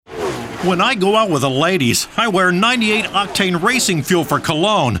When I go out with the ladies, I wear 98 octane racing fuel for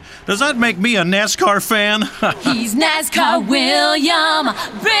cologne. Does that make me a NASCAR fan? He's NASCAR William,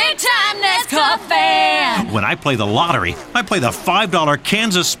 big time NASCAR fan. When I play the lottery, I play the $5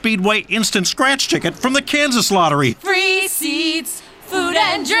 Kansas Speedway instant scratch ticket from the Kansas Lottery. Free seats, food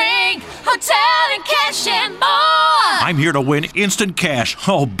and drink, hotel and cash and more. I'm here to win instant cash.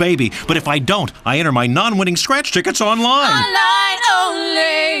 Oh, baby. But if I don't, I enter my non-winning scratch tickets online. Online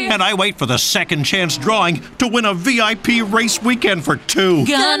only. And I wait for the second chance drawing to win a VIP race weekend for two.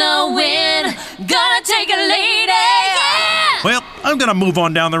 Gonna win, gonna take a lady. Yeah! Well, I'm gonna move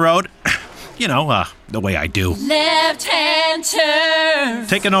on down the road. You know, the way I do. Left-hand turn.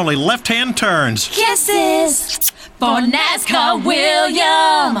 Taking only left-hand turns. Kisses for NASCAR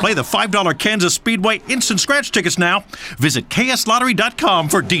William. Play the $5 Kansas Speedway instant scratch tickets now. Visit kslottery.com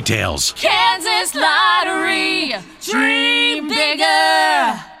for details. Kansas Lottery, dream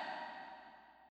bigger.